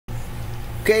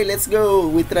Okay, let's go.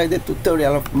 We try the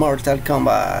tutorial of Mortal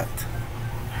Kombat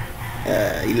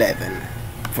 11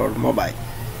 for mobile.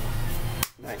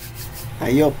 Nice.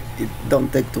 I hope it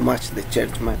don't take too much the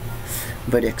charge, man.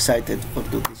 Very excited for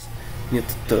do this new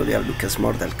tutorial because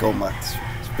Mortal Kombat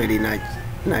is very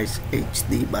nice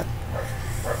HD, but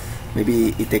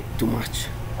maybe it take too much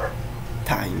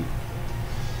time.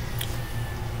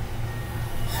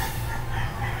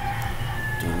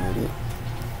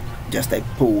 Just I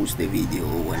pause the video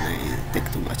when I take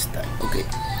too much time. Okay,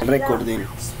 recording.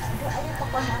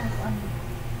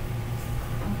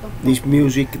 This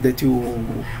music that you,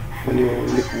 when you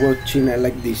watching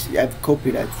like this, you have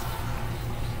copyright.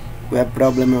 We have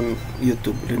problem on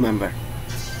YouTube, remember.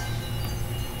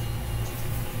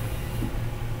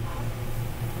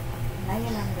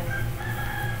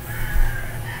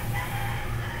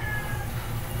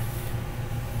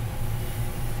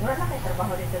 Wala na kayo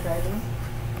trabaho dito, darling?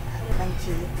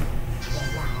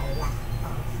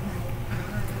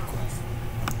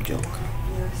 Joke.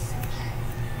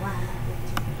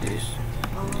 This.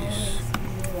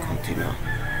 Continue.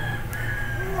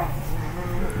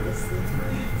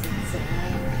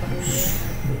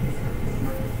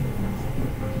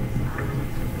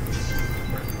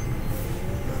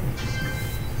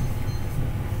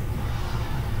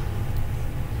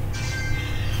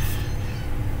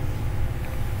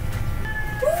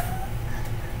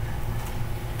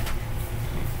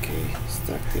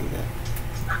 Starting the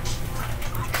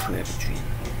energy.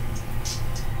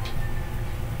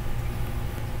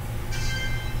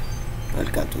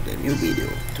 Welcome to the new video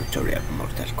tutorial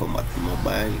Mortal Kombat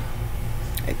Mobile.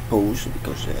 I pause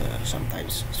because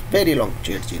sometimes it's very long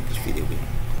charging this video game.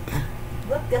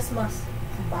 What gas mask?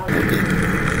 Okay,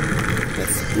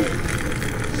 let's go.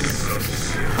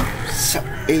 So,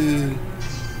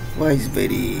 why is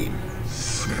very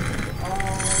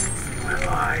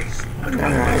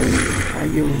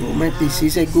my PC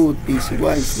is a good PC.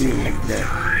 Why is it like that?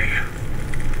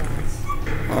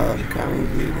 Oh, can't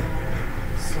read.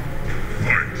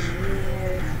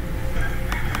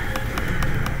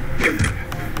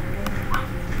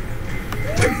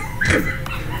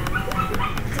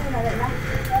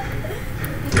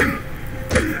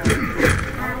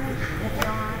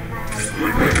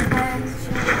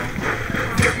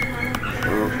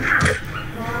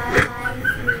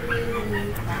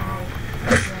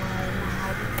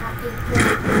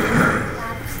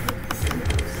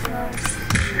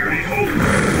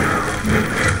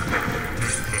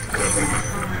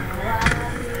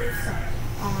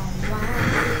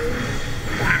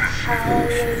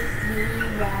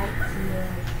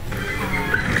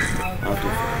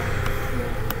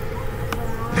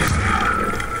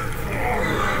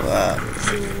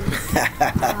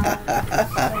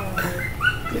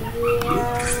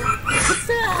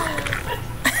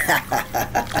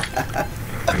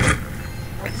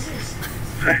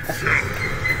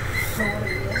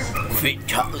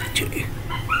 Fatality.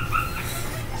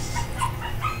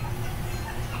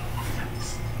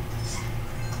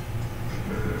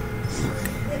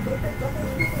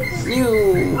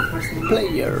 New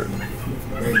player.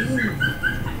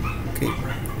 Okay,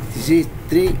 this is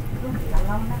 3.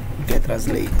 Okay,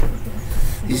 translate.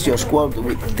 This is your squad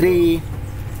with 3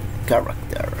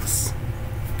 characters,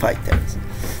 fighters.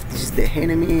 This is the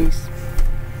enemies.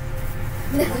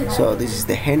 So this is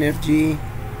the energy.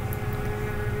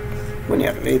 When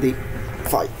you're ready,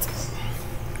 fight.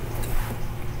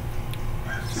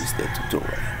 This is the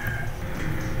tutorial.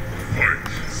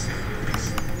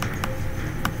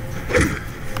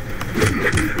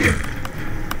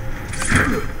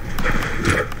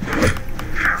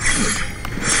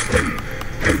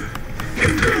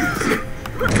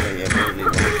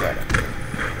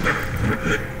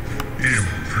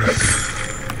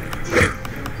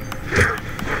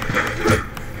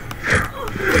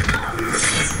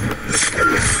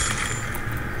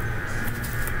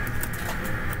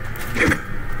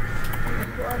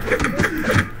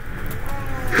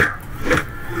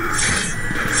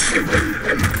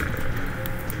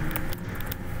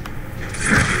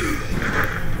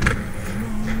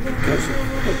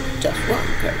 Just one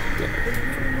character.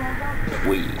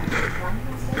 We.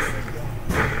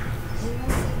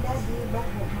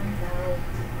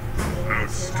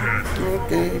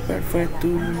 Okay, perfect.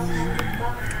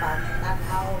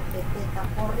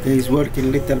 It's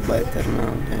working little better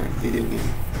now. The video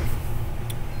game.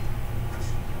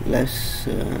 Less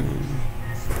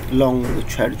long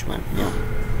charge one. Yeah.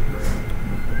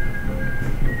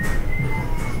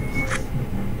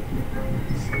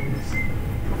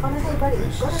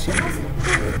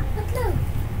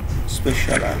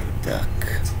 Special attack.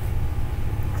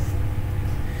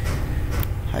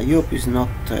 I hope it's not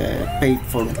paid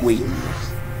for win,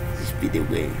 this video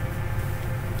game.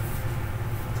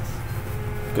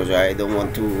 Because I don't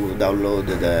want to download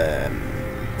the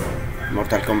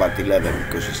Mortal Kombat 11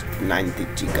 because it's 90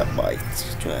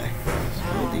 gigabytes. Cioè,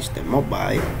 so this is the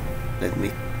mobile. Let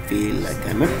me feel like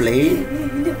I'm a plane.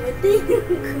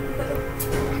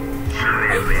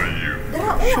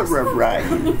 Sure, right.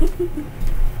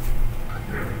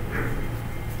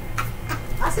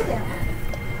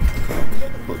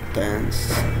 Buttons.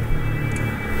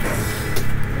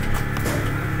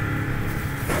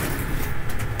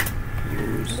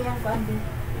 Use.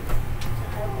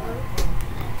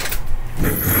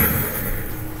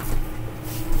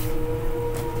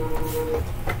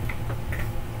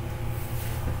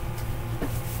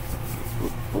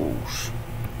 Push.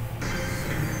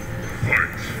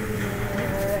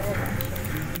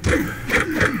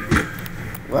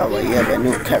 Well, we have a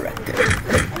new character.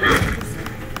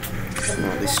 No,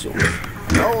 this one.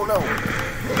 No.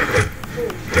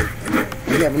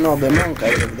 We have no the monk, I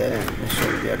have the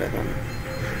soldier. I don't know.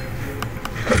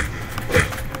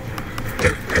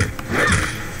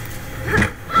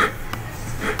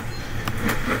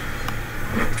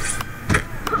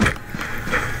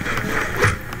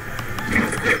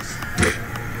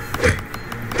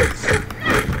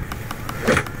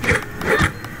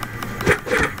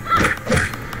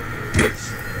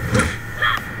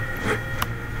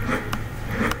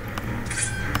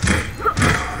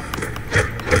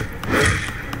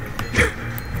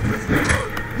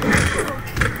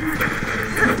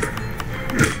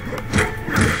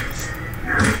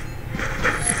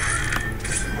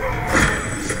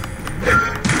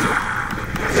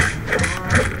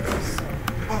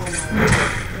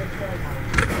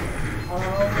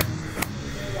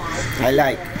 I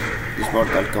like this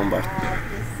Mortal Kombat.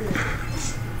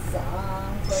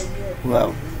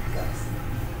 Wow.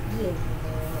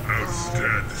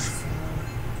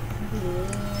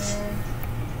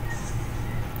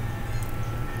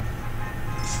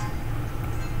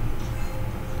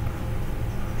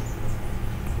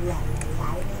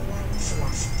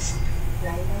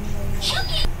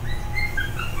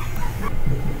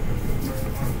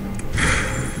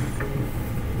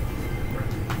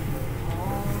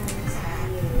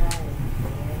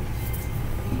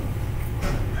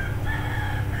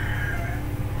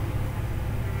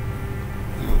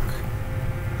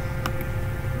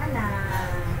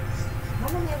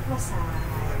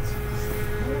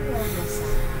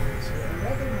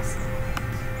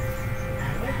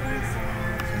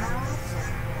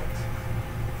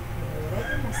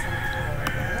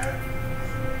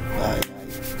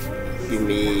 Give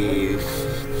me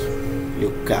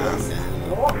Liu Kang.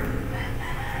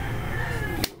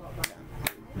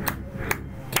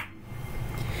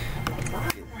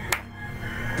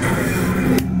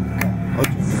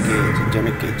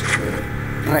 Johnny Cage.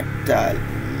 Reptile.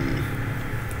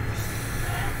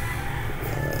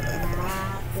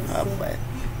 Vabbè.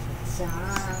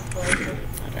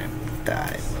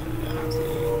 Reptile.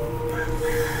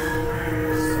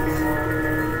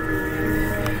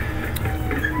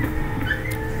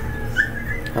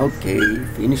 Okay,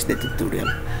 finish the tutorial.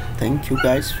 Thank you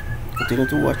guys. Continue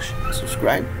to watch.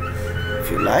 Subscribe. If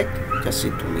you like, just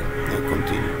sit to me and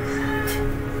continue.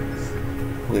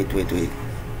 Wait.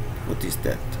 What is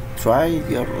that? Try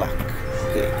your luck.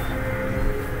 Okay.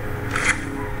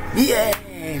 Yes!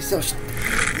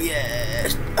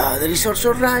 Yes! Ah, there is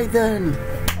also Raiden!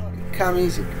 Come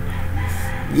easy.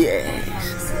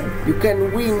 Yes! You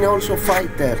can win also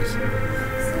fighters.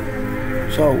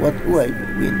 So what do I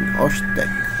win? Ostek?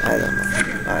 I don't know.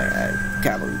 I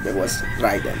can't. There was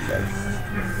Raiden there.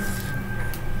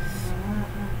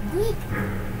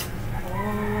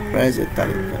 Press it,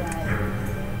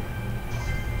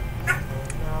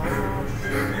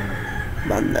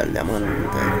 Banda al diamante,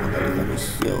 modalità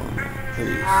missione,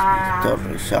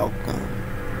 Torre Shao Kahn.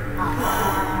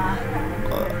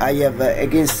 I have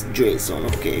against Jason,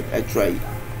 okay, I try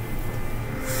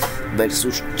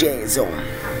versus Jason.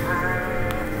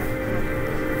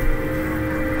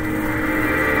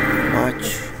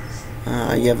 Much.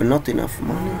 I have not enough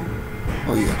money.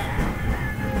 Oh yes.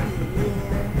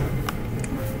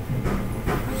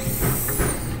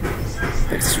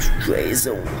 Versus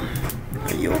Jason.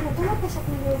 Ayo.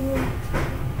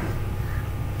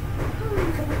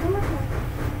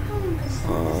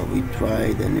 We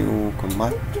tried a new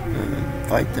combat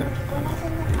fighter.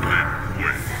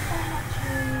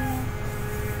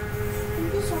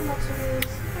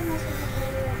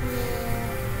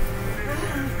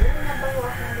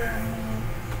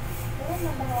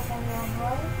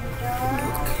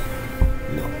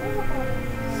 No.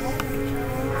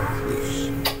 This.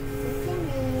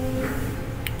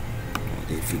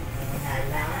 difficult.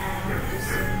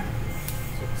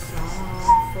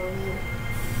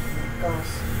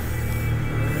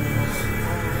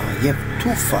 You have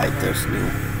 2 fighters new.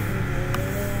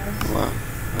 Wow.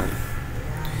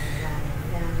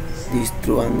 This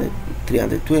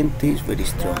 320 is very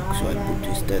strong, so I put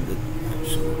instead.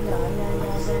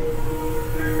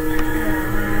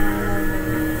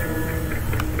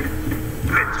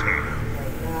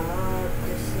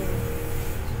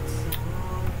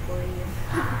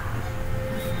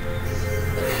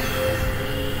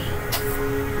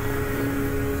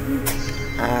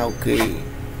 Okay,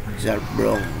 these are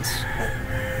bronze.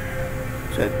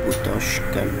 So I put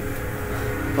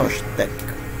Oshtek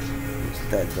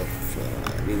instead of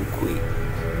Linkui.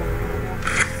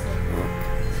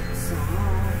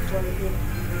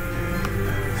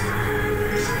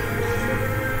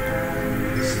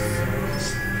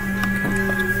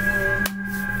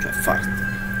 Cioè forte.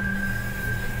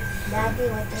 Daddy,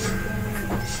 what are you doing?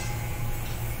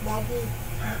 Daddy,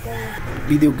 what are you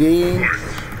Video game.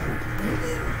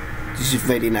 This is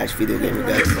very nice video game,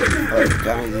 guys.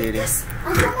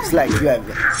 It's like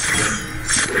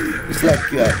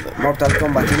you have Mortal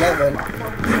Kombat 11,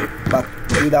 but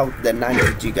without the 90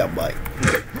 GB.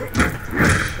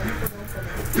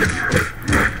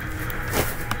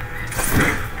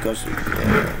 Because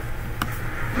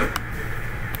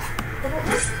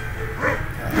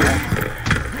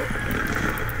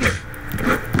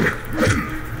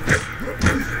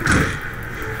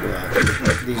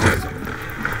this is the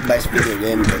best video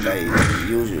game that I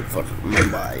use it for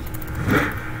mobile.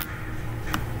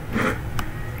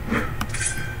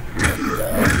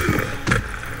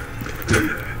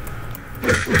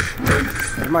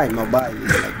 My mobile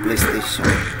is like PlayStation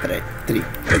 3.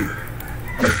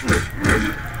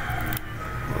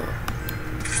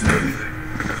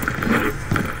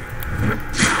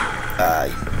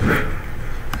 Aye.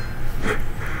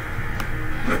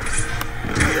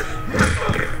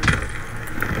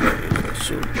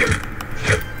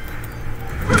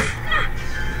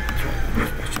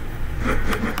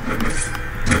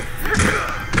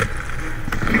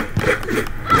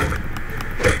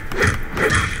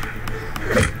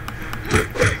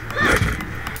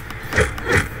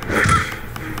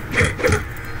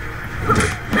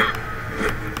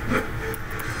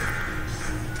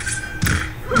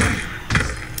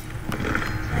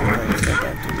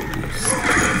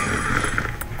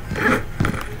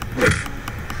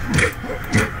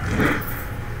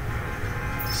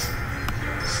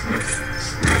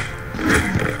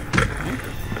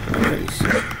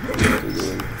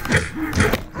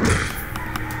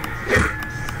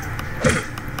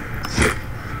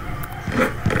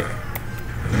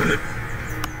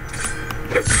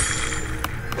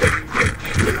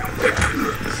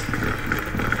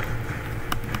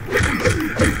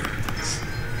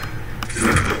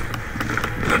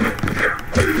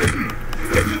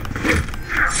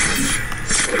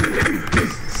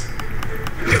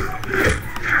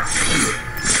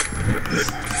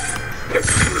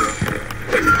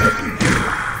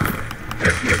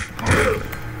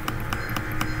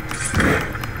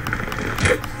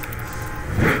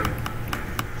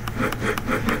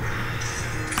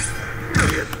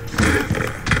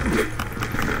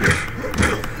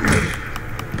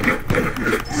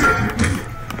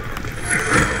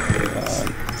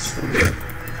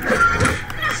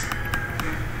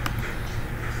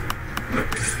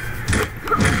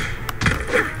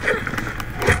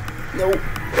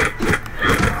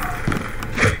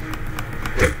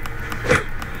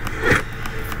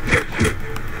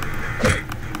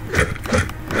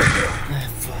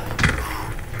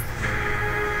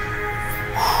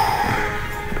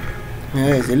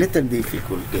 Yeah, it's a little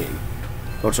difficult game,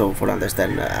 also for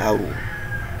understand how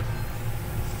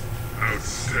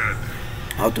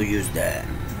to use the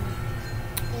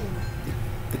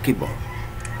keyboard.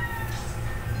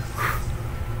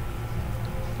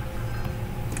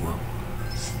 Wow,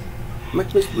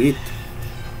 makes me sweet.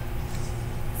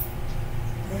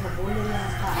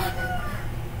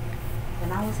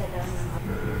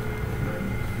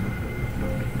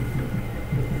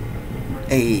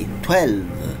 A 12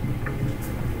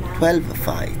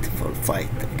 fight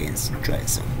against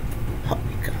Jason.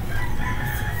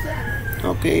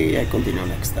 Okay, I continue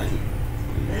next time.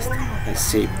 I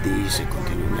save this, I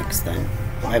continue next time.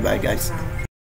 Bye bye guys.